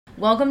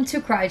Welcome to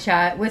Cry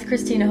Chat with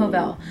Christina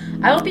Hovell.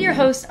 I will be your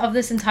host of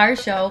this entire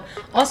show.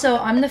 Also,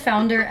 I'm the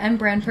founder and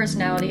brand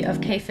personality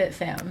of KFit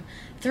Fam.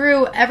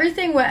 Through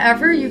everything,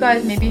 whatever you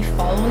guys may be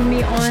following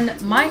me on,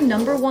 my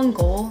number one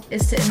goal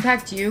is to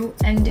impact you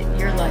and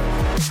your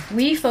life.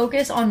 We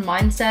focus on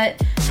mindset,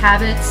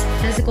 habits,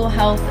 physical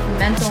health,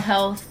 mental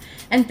health,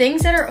 and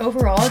things that are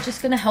overall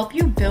just going to help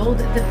you build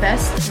the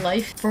best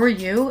life for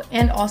you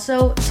and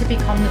also to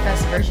become the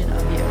best version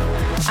of you.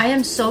 I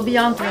am so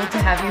beyond thrilled to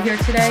have you here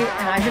today,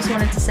 and I just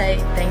wanted to say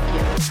thank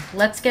you.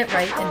 Let's get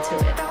right into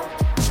it.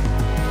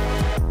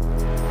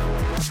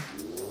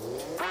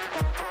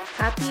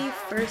 Happy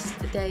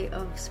first day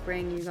of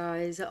spring, you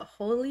guys.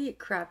 Holy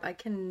crap, I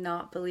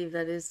cannot believe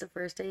that is the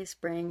first day of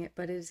spring,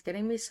 but it is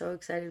getting me so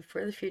excited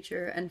for the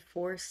future and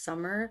for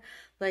summer.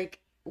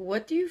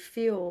 What do you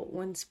feel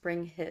when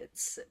spring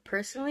hits?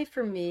 Personally,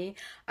 for me,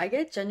 I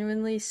get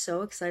genuinely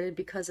so excited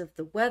because of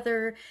the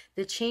weather,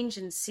 the change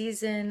in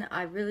season.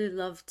 I really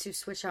love to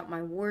switch out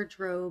my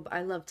wardrobe.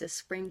 I love to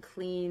spring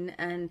clean,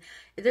 and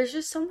there's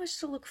just so much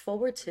to look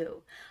forward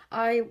to.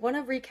 I want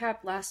to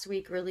recap last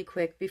week really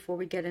quick before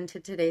we get into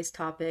today's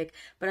topic,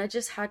 but I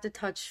just had to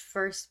touch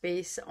first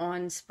base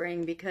on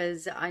spring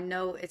because I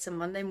know it's a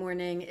Monday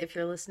morning. If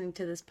you're listening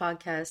to this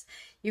podcast,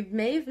 you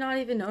may have not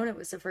even known it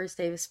was the first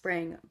day of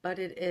spring, but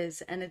it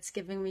is, and it's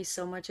giving me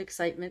so much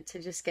excitement to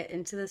just get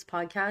into this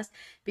podcast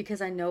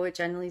because I know it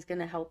generally is going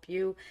to help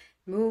you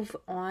move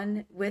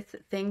on with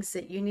things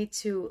that you need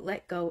to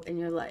let go in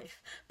your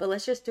life. But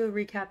let's just do a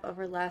recap of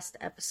our last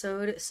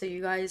episode so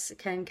you guys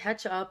can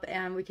catch up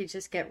and we could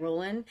just get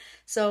rolling.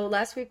 So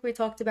last week we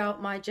talked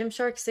about my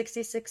Gymshark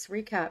 66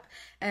 recap,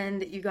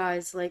 and you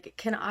guys,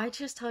 can I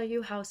just tell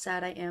you how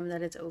sad I am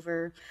that it's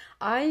over?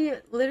 I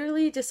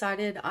literally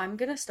decided I'm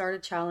gonna start a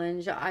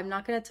challenge. I'm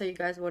not gonna tell you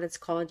guys what it's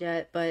called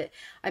yet, but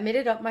I made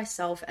it up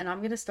myself and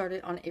I'm gonna start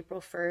it on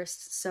April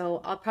 1st.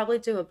 So I'll probably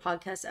do a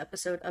podcast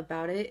episode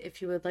about it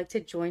if you would like to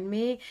join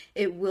me.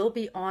 It will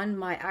be on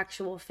my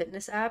actual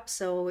fitness app,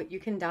 so you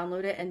can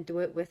download it and do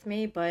it with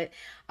me. But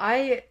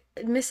I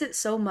miss it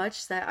so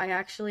much that I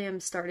actually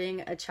am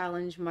starting a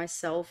challenge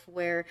myself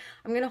where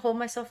I'm going to hold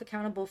myself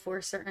accountable for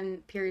a certain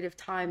period of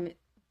time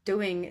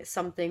doing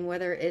something,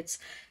 whether it's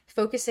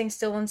focusing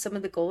still on some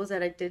of the goals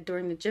that I did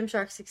during the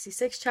Gymshark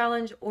 66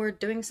 challenge or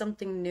doing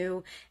something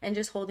new and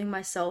just holding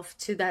myself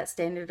to that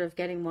standard of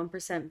getting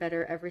 1%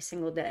 better every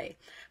single day.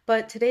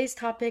 But today's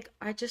topic,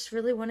 I just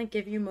really want to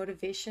give you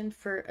motivation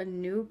for a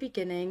new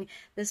beginning.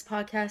 This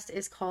podcast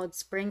is called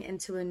Spring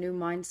into a New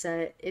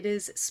Mindset. It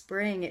is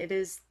spring. It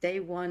is day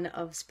one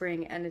of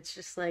spring. And it's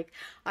just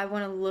I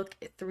want to look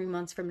at 3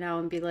 months from now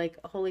and be like,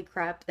 holy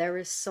crap, there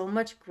is so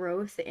much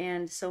growth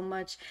and so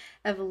much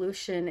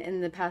evolution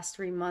in the past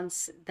 3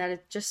 months that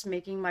it's just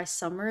making my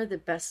summer the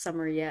best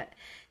summer yet.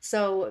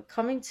 So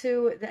coming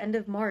to the end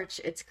of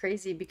March, it's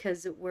crazy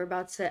because we're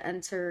about to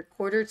enter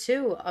quarter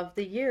 2 of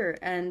the year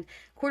and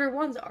quarter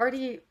 1's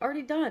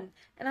already done.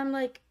 And I'm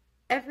like,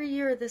 every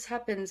year this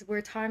happens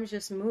where time's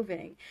just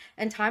moving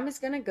and time is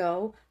going to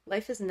go.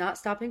 Life is not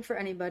stopping for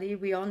anybody.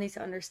 We all need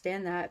to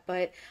understand that.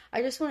 But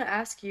I just want to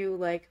ask you,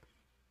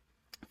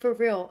 for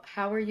real,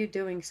 how are you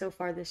doing so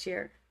far this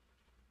year?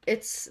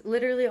 It's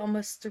literally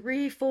almost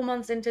 3 full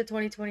months into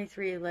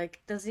 2023.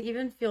 Does it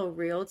even feel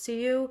real to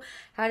you?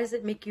 How does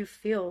it make you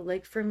feel?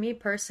 For me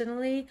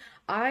personally,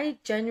 I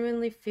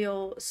genuinely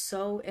feel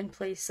so in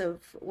place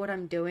of what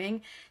I'm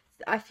doing.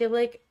 I feel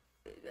like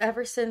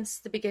ever since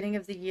the beginning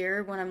of the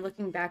year, when I'm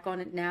looking back on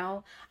it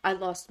now, I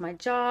lost my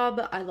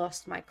job, I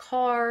lost my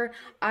car.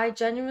 I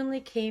genuinely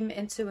came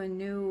into a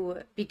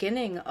new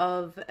beginning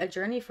of a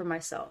journey for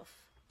myself.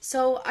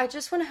 So I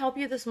just want to help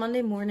you this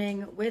Monday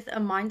morning with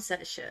a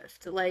mindset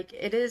shift.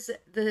 It is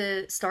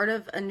the start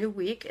of a new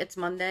week. It's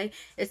Monday.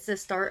 It's the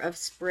start of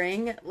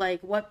spring.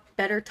 What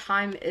better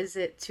time is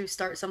it to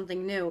start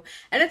something new?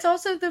 And it's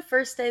also the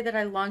first day that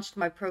I launched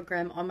my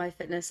program on my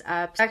fitness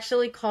app. It's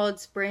actually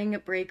called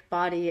Spring Break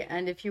Body.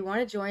 And if you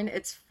want to join,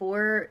 it's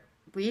 4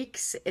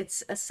 weeks.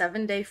 It's a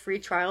 7-day free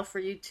trial for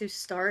you to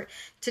start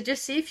to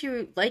just see if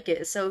you like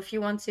it. So if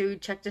you want to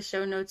check the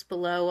show notes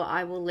below,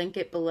 I will link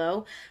it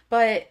below.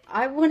 But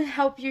I want to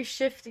help you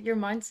shift your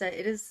mindset.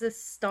 It is the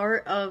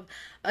start of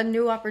a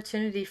new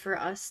opportunity for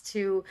us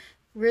to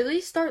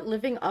really start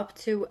living up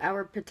to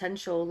our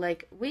potential.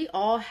 We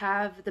all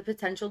have the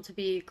potential to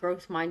be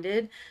growth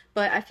minded,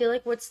 but I feel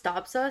like what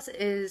stops us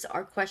is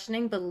our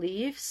questioning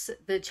beliefs,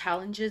 the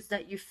challenges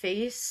that you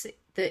face,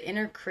 the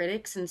inner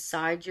critics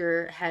inside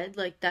your head,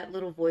 that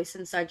little voice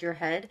inside your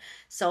head,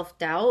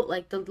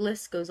 self-doubt, the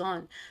list goes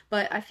on.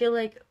 But I feel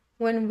like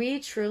when we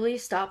truly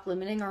stop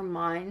limiting our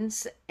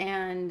minds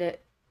and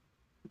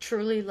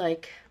truly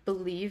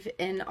believe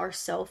in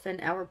ourself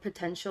and our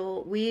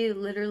potential, we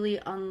literally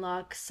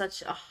unlock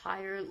such a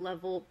higher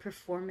level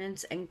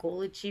performance and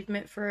goal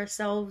achievement for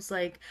ourselves.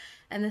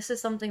 And this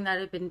is something that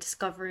I've been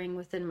discovering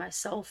within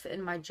myself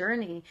in my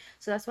journey.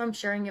 So that's why I'm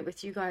sharing it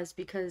with you guys,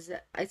 because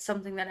it's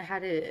something that I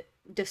had to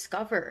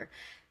discover.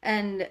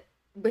 And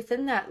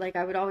within that,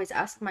 I would always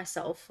ask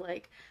myself,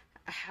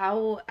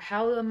 how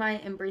am I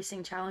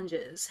embracing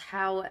challenges?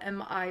 How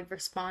am I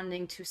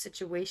responding to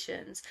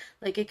situations?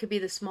 Like it could be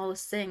the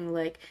smallest thing,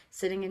 like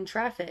sitting in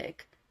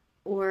traffic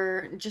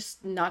or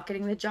just not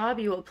getting the job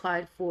you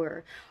applied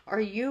for.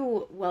 Are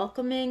you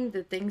welcoming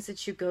the things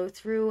that you go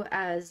through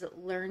as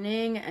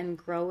learning and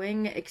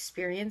growing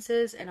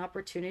experiences and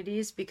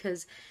opportunities?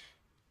 Because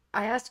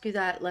I ask you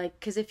that, like,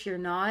 because if you're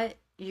not,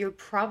 you're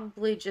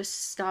probably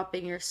just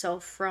stopping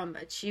yourself from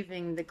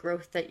achieving the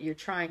growth that you're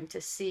trying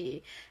to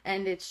see.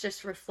 And it's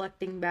just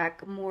reflecting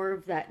back more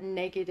of that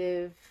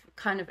negative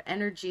kind of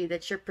energy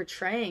that you're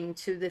portraying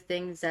to the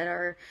things that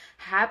are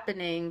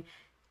happening.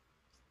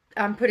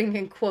 I'm putting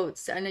in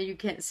quotes. I know you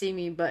can't see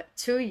me, but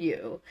to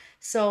you.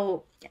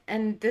 So,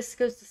 and this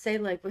goes to say,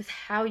 like, with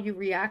how you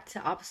react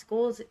to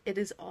obstacles, it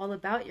is all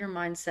about your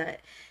mindset.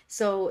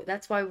 So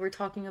that's why we're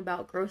talking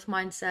about growth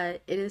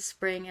mindset. It is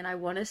spring, and I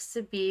want us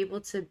to be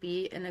able to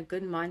be in a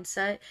good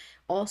mindset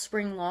all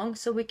spring long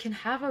so we can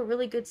have a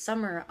really good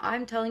summer.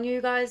 I'm telling you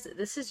guys,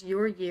 this is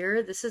your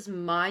year. This is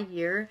my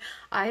year.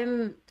 I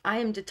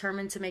am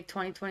determined to make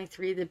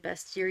 2023 the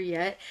best year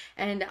yet.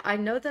 And I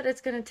know that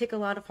it's going to take a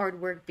lot of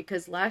hard work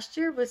because last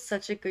year was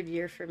such a good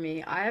year for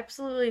me. I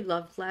absolutely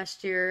loved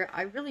last year.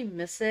 I really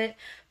miss it.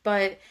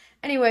 But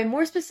anyway,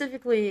 more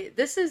specifically,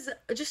 this is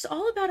just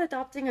all about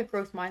adopting a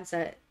growth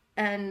mindset.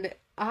 And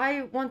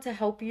I want to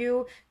help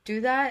you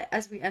do that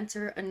as we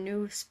enter a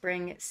new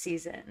spring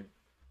season.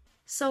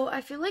 So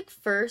I feel like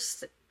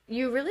first,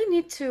 you really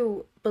need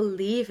to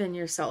believe in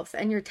yourself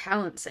and your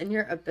talents and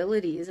your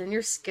abilities and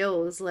your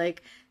skills.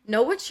 Like,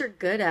 know what you're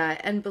good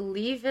at and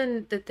believe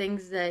in the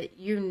things that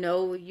you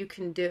know you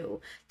can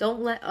do.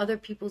 Don't let other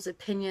people's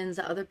opinions,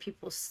 other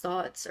people's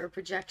thoughts, or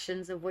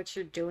projections of what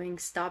you're doing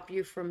stop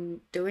you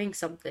from doing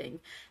something.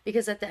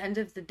 Because at the end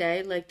of the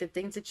day, like the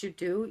things that you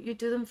do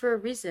them for a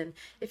reason.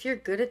 If you're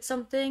good at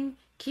something,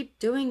 keep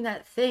doing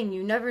that thing.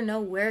 You never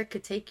know where it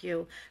could take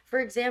you. For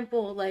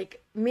example,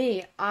 like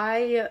me,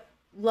 I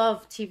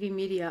love TV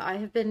media. I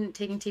have been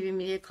taking TV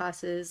media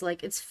classes,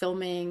 like it's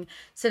filming,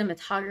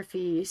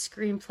 cinematography,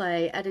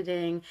 screenplay,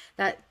 editing,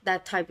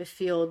 that type of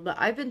field. But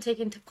I've been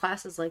taking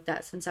classes like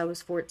that since I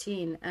was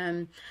 14.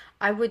 And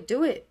I would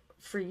do it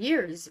for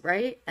years,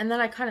 right? And then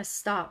I kind of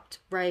stopped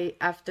right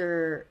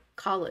after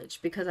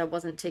college because I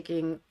wasn't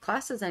taking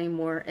classes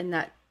anymore in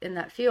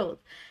that field.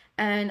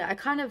 And I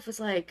kind of was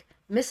like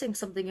missing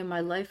something in my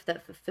life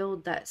that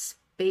fulfilled that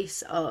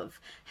space of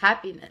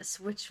happiness,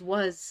 which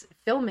was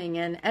filming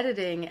and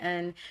editing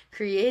and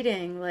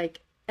creating.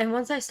 Like, and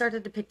once I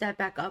started to pick that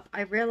back up,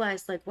 I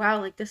realized, like, wow,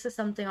 like this is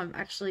something I'm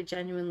actually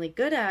genuinely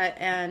good at.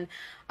 And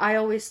I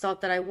always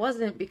thought that I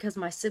wasn't because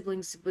my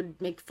siblings would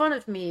make fun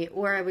of me,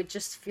 or I would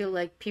just feel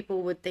like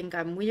people would think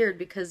I'm weird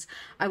because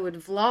I would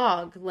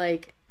vlog.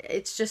 Like,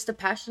 it's just a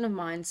passion of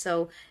mine.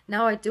 So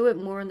now I do it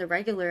more on the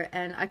regular,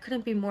 and I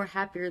couldn't be more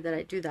happier that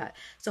I do that.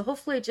 So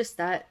hopefully, just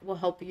that will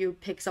help you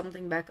pick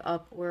something back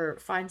up or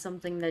find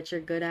something that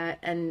you're good at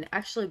and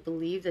actually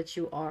believe that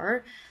you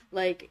are.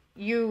 Like,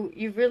 you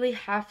really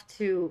have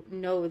to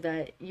know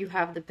that you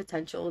have the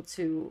potential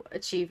to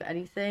achieve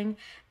anything,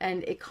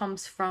 and it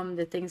comes from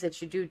the things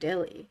that you do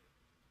daily.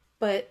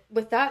 But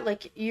with that,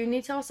 like, you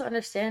need to also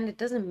understand it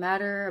doesn't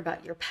matter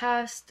about your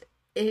past.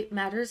 It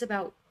matters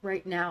about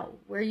right now,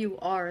 where you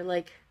are.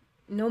 Like,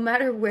 no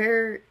matter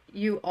where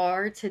you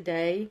are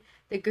today,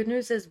 the good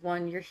news is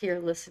one, you're here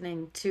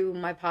listening to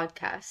my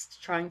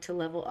podcast, trying to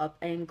level up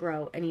and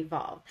grow and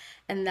evolve.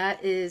 And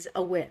that is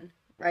a win,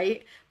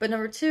 right? But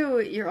number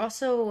two, you're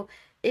also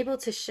able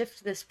to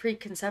shift this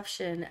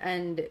preconception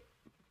and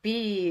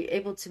be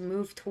able to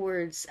move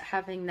towards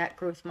having that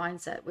growth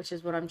mindset, which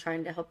is what I'm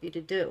trying to help you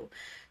to do.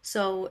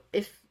 So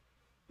if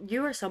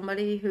you are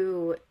somebody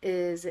who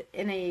is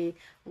in a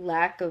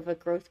lack of a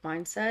growth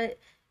mindset,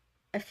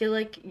 I feel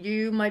like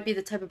you might be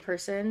the type of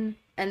person,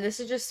 and this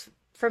is just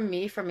from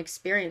me from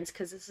experience,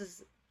 because this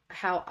is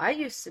how I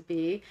used to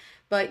be,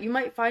 but you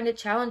might find it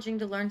challenging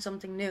to learn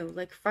something new,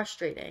 like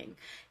frustrating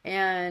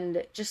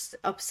and just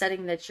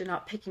upsetting that you're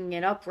not picking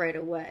it up right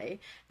away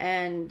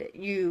and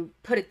you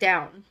put it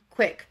down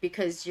quick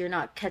because you're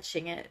not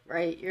catching it,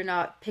 right? You're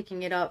not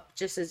picking it up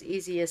just as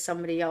easy as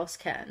somebody else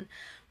can,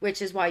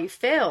 which is why you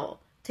fail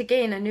to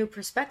gain a new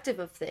perspective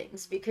of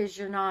things because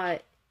you're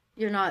not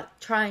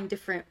trying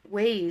different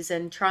ways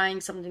and trying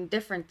something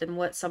different than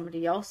what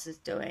somebody else is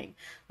doing.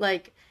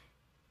 Like,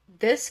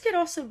 this could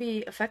also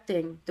be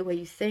affecting the way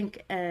you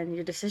think and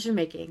your decision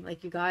making.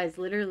 Like, you guys,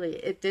 literally,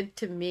 it did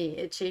to me.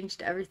 It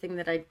changed everything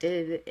that I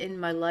did in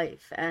my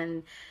life.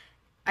 And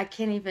I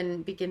can't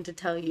even begin to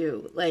tell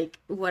you, like,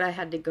 what I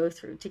had to go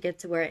through to get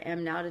to where I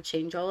am now to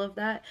change all of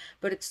that.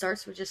 But it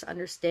starts with just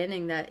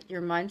understanding that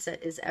your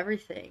mindset is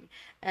everything.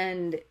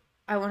 And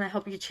I want to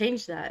help you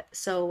change that.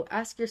 So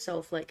ask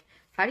yourself, like,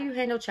 how do you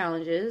handle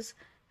challenges?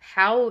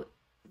 How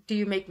do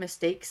you make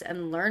mistakes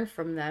and learn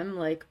from them?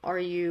 Like, are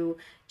you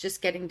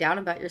just getting down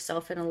about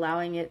yourself and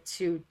allowing it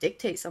to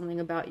dictate something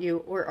about you?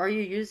 Or are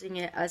you using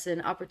it as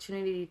an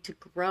opportunity to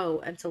grow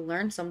and to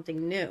learn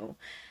something new?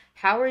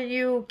 How are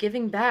you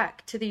giving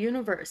back to the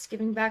universe,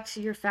 giving back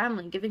to your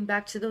family, giving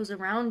back to those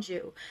around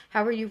you?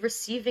 How are you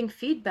receiving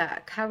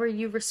feedback? How are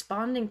you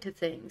responding to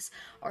things?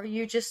 Are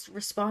you just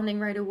responding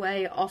right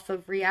away off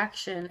of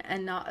reaction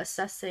and not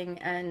assessing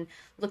and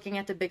looking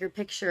at the bigger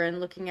picture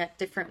and looking at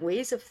different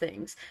ways of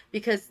things?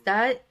 Because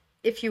that,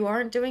 if you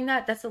aren't doing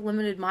that, that's a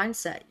limited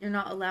mindset. You're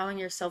not allowing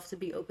yourself to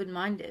be open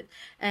minded.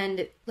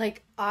 And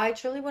like, I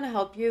truly want to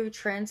help you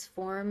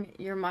transform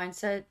your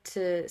mindset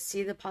to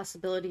see the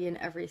possibility in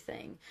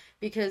everything.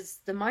 Because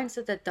the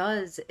mindset that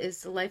does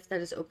is the life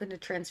that is open to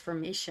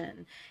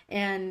transformation.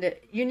 And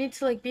you need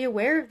to like be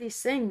aware of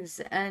these things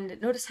and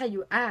notice how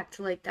you act.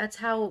 Like, that's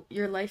how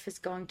your life is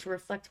going to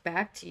reflect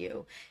back to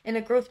you. In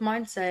a growth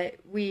mindset,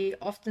 we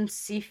often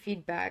see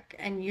feedback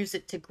and use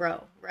it to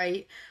grow,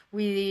 right?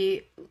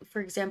 We,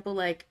 for example,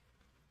 like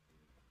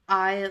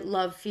I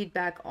love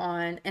feedback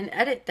on an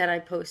edit that I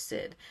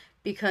posted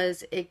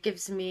because it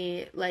gives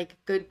me like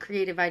good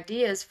creative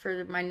ideas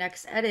for my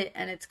next edit,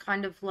 and it's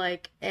kind of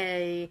like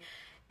a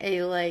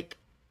like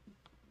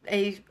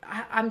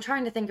I'm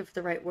trying to think of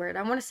the right word.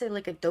 I want to say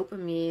like a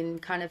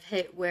dopamine kind of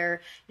hit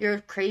where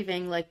you're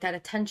craving like that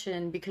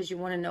attention because you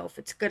want to know if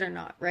it's good or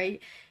not, right?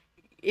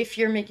 If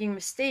you're making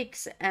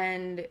mistakes,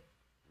 and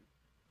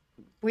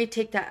we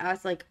take that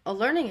as like a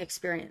learning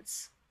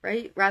experience,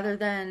 right? Rather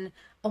than,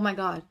 oh my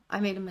God, I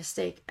made a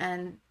mistake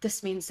and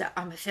this means that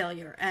I'm a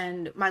failure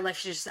and my life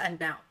should just end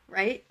now,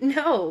 right?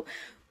 No,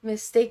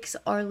 mistakes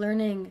are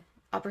learning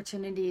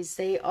opportunities.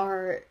 They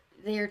are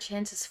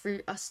chances for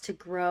us to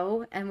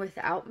grow, and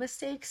without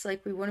mistakes,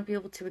 like we want to be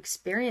able to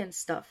experience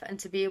stuff and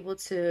to be able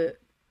to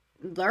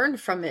learn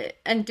from it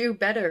and do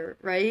better,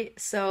 right?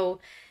 So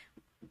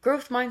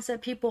growth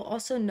mindset people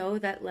also know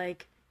that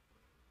like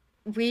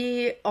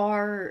we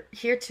are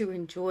here to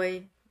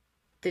enjoy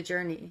the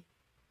journey.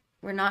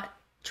 We're not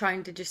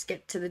trying to just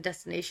get to the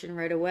destination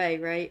right away,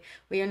 right?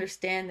 We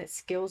understand that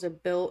skills are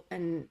built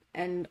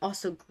and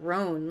also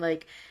grown.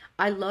 Like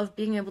I love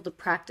being able to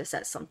practice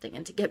at something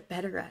and to get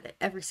better at it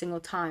every single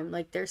time.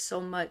 Like there's so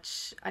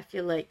much I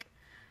feel like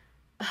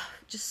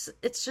just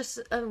it's just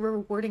a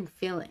rewarding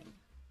feeling.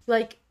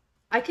 Like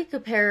I could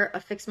compare a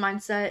fixed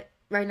mindset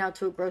right now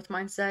to a growth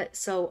mindset.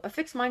 So a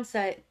fixed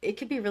mindset, it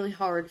could be really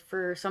hard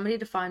for somebody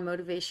to find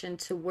motivation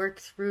to work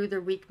through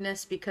their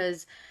weakness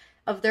because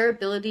of their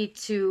ability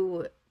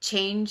to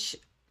change.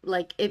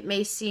 Like it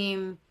may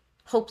seem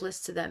hopeless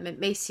to them. It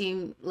may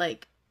seem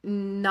like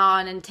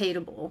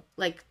non-attainable,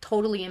 like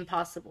totally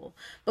impossible.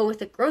 But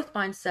with a growth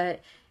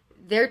mindset,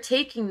 they're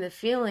taking the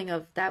feeling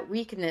of that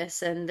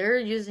weakness and they're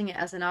using it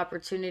as an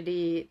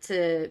opportunity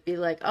to be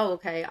like, oh,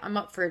 okay, I'm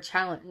up for a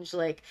challenge.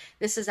 Like,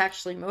 this is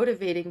actually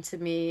motivating to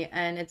me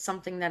and it's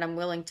something that I'm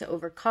willing to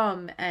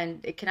overcome. And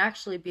it can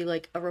actually be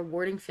like a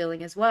rewarding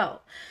feeling as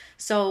well.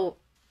 So,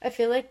 I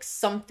feel like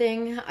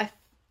something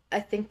I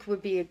think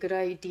would be a good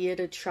idea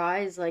to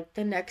try is like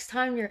the next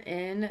time you're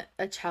in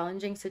a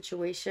challenging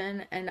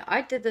situation, and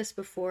I did this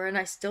before and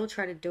I still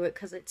try to do it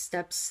because it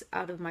steps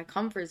out of my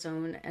comfort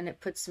zone and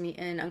it puts me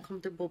in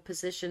uncomfortable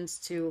positions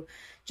to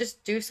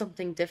just do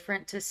something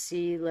different to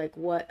see like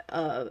what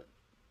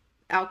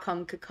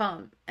outcome could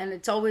come. And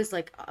it's always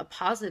like a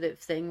positive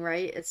thing,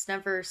 right? It's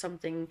never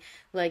something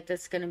like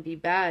that's going to be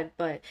bad.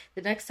 But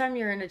the next time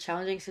you're in a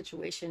challenging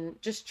situation,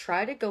 just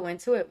try to go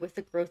into it with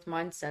the growth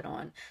mindset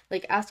on.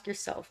 Like, ask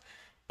yourself,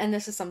 and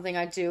this is something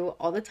I do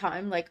all the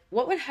time, like,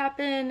 what would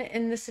happen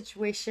in this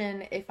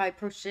situation if I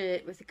approached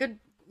it with a good,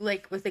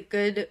 like, with a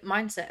good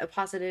mindset, a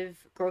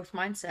positive growth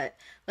mindset?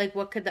 Like,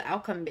 what could the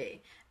outcome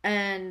be?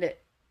 And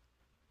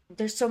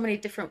there's so many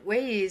different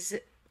ways.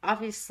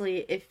 Obviously,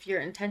 if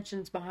your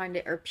intentions behind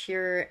it are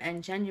pure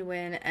and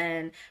genuine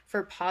and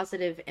for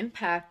positive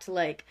impact,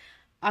 like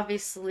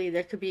obviously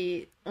there could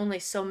be only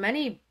so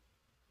many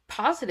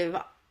positive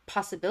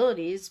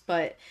possibilities,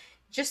 but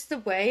just the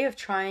way of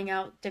trying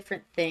out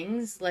different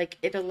things, like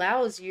it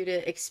allows you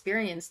to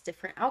experience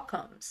different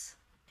outcomes.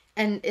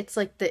 And it's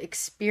like the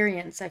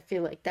experience, I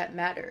feel like that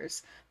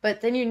matters.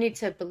 But then you need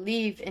to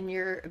believe in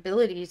your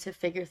ability to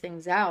figure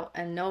things out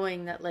and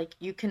knowing that like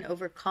you can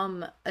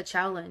overcome a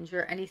challenge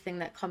or anything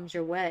that comes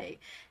your way,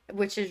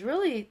 which is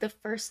really the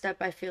first step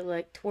I feel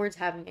like towards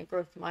having a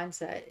growth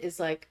mindset is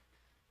like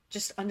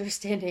just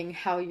understanding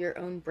how your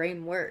own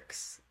brain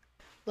works.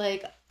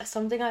 Like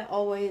something I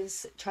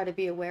always try to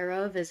be aware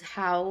of is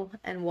how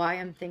and why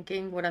I'm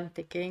thinking what I'm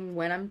thinking,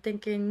 when I'm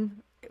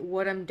thinking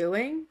what I'm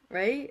doing,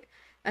 right?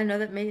 I know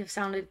that may have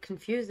sounded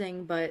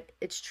confusing, but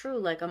it's true.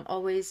 Like I'm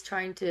always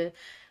trying to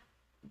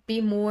be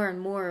more and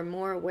more and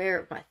more aware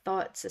of my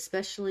thoughts,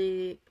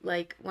 especially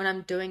like when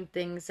I'm doing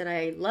things that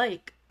I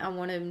like. I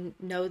want to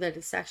know that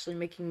it's actually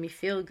making me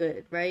feel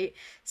good, right?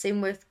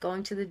 Same with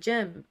going to the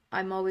gym.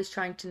 I'm always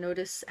trying to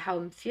notice how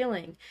I'm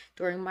feeling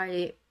during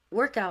my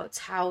workouts.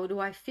 How do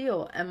I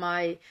feel? Am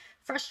I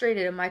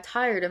frustrated? Am I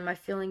tired? Am I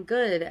feeling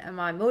good? Am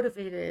I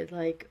motivated?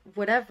 Like,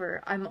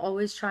 whatever. I'm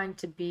always trying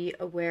to be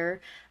aware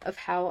of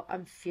how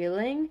I'm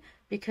feeling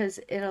because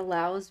it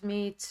allows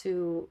me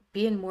to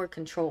be in more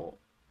control.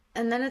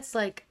 And then it's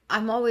like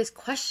I'm always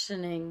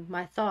questioning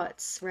my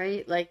thoughts,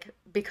 right? Like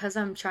because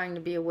I'm trying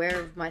to be aware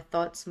of my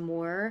thoughts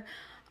more,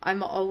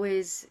 I'm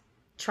always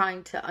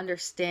trying to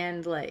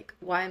understand like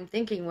why I'm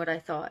thinking what I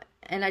thought.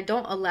 And I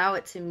don't allow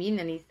it to mean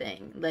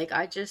anything. Like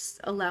I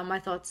just allow my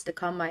thoughts to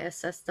come, I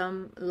assess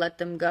them, let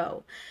them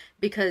go.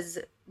 Because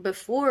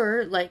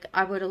before, like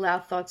I would allow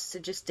thoughts to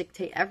just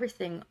dictate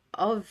everything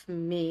of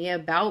me,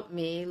 about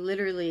me,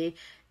 literally,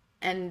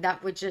 and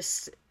that would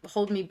just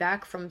hold me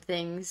back from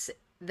things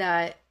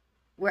that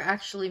were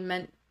actually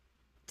meant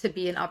to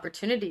be an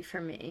opportunity for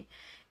me.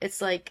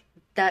 It's like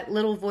that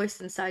little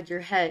voice inside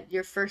your head,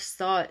 your first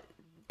thought,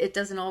 it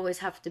doesn't always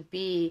have to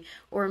be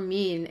or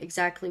mean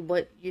exactly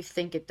what you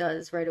think it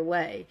does right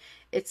away.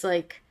 It's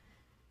like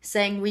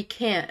saying we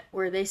can't,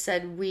 where they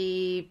said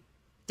we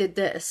did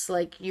this,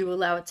 like you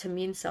allow it to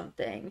mean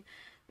something.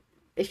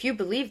 If you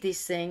believe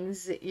these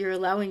things, you're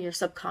allowing your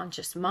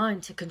subconscious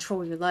mind to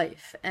control your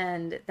life.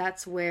 And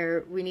that's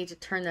where we need to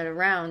turn that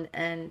around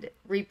and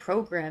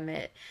reprogram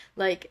it.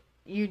 Like,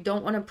 you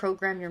don't want to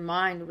program your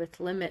mind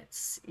with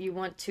limits. You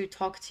want to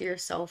talk to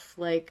yourself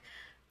like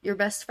your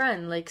best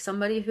friend, like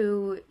somebody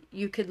who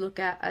you could look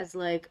at as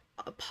like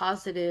a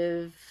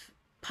positive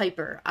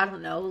Piper. I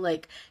don't know,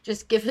 like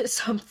just give it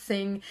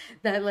something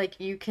that like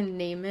you can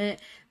name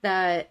it,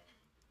 that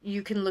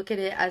you can look at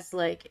it as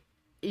like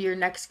your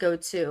next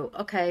go-to.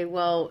 Okay,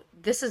 well,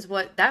 this is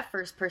what that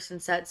first person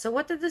said. So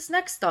what did this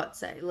next thought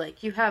say?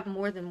 Like you have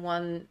more than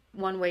one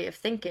way of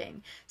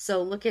thinking.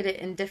 So look at it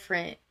in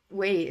different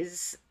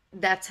ways.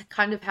 That's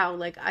kind of how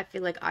like I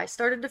feel like I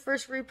started to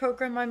first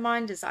reprogram my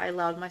mind, is I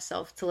allowed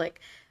myself to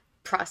like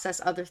process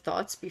other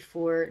thoughts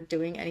before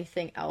doing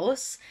anything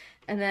else.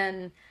 And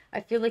then I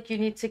feel like you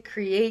need to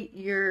create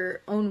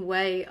your own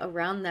way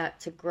around that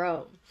to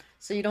grow.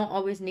 So you don't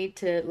always need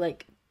to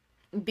like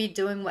be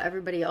doing what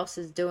everybody else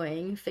is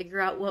doing.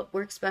 Figure out what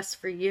works best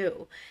for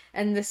you.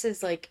 And this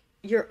is like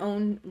your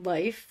own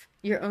life,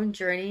 your own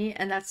journey.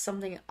 And that's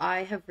something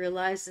I have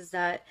realized, is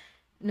that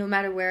no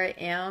matter where I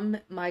am,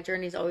 my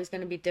journey is always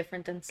going to be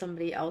different than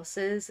somebody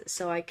else's.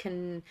 So I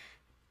can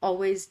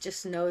always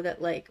just know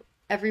that like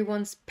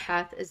everyone's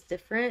path is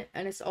different,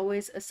 and it's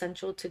always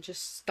essential to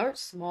just start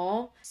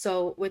small.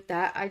 So with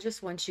that, I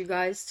just want you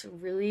guys to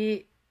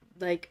really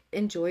like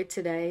enjoy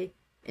today,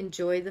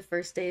 enjoy the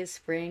first day of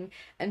spring,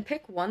 and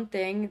pick one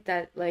thing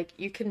that like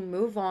you can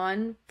move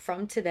on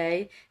from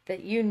today,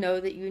 that you know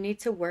that you need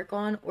to work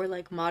on or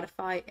like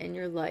modify in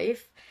your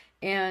life,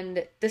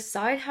 and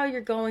decide how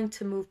you're going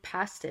to move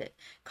past it.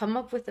 Come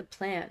up with a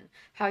plan,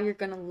 how you're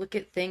going to look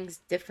at things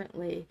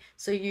differently,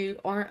 so you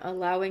aren't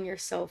allowing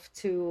yourself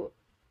to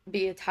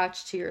be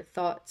attached to your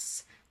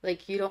thoughts.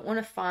 Like you don't want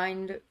to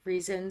find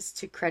reasons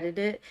to credit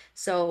it.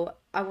 So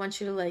I want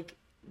you to like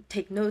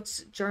take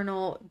notes,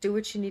 journal, do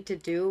what you need to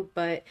do,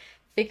 but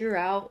figure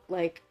out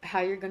like how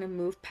you're going to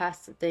move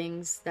past the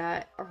things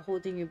that are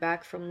holding you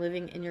back from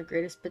living in your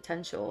greatest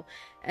potential.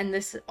 And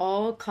this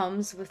all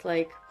comes with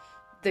like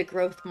the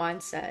growth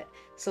mindset.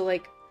 So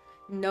like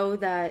know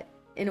that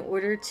in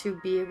order to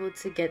be able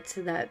to get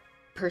to that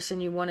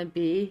person you want to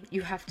be,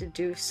 you have to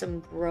do some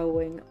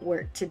growing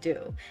work to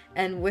do.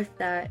 And with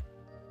that,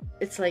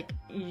 it's like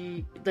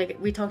you, like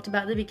we talked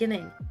about at the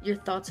beginning, your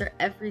thoughts are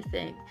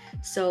everything.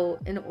 So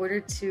in order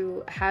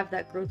to have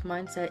that growth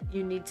mindset,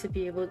 you need to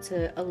be able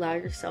to allow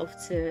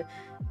yourself to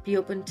be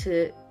open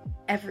to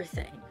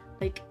everything.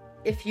 Like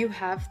if you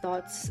have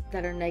thoughts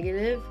that are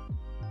negative,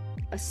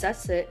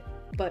 assess it,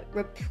 but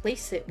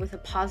replace it with a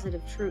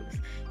positive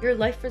truth. Your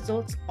life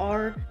results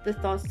are the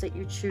thoughts that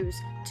you choose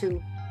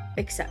to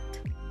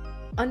accept.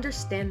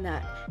 Understand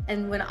that.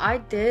 And when I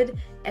did,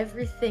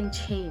 everything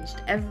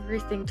changed.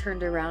 Everything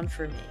turned around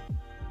for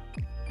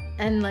me.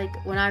 And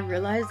like when I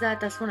realized that,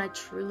 that's when I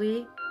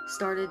truly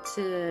started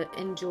to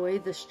enjoy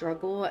the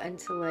struggle and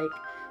to like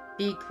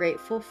be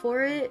grateful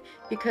for it,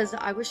 because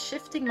I was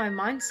shifting my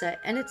mindset,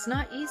 and it's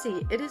not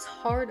easy. It is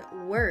hard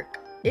work.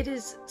 It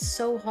is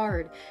so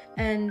hard,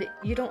 and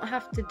you don't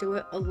have to do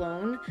it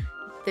alone.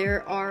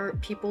 There are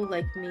people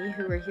like me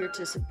who are here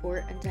to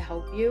support and to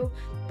help you,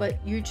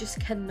 but you just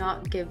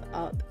cannot give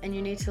up, and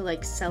you need to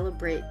like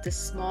celebrate the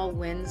small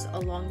wins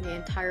along the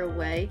entire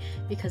way,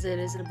 because it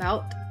is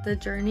about the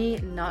journey,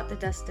 not the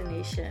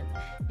destination.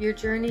 Your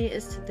journey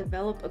is to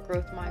develop a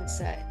growth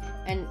mindset,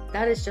 and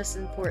that is just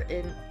as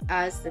important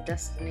as the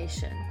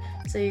destination.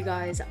 So you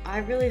guys, I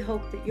really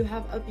hope that you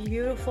have a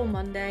beautiful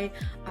Monday.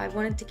 I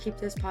wanted to keep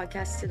this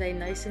podcast today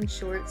nice and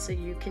short so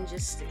you can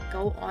just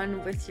go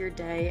on with your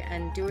day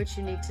and do what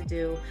you need to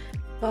do.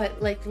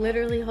 But like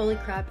literally, holy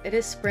crap, it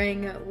is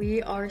spring.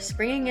 We are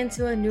springing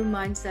into a new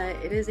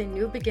mindset. It is a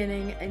new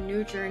beginning, a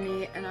new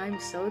journey, and I'm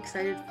so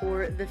excited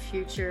for the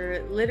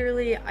future.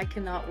 Literally, I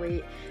cannot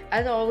wait.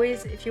 As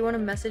always, if you want to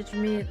message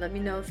me, let me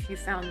know if you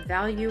found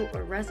value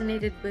or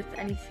resonated with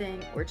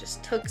anything, or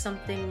just took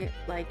something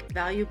like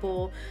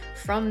valuable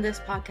from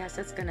this podcast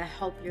that's going to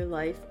help your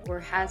life or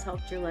has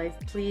helped your life.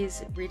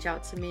 Please reach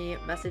out to me,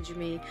 message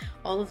me.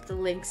 All of the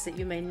links that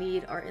you may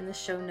need are in the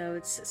show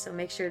notes, so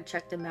make sure to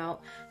check them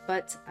out.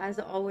 But as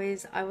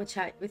always, I will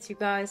chat with you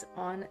guys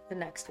on the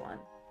next one.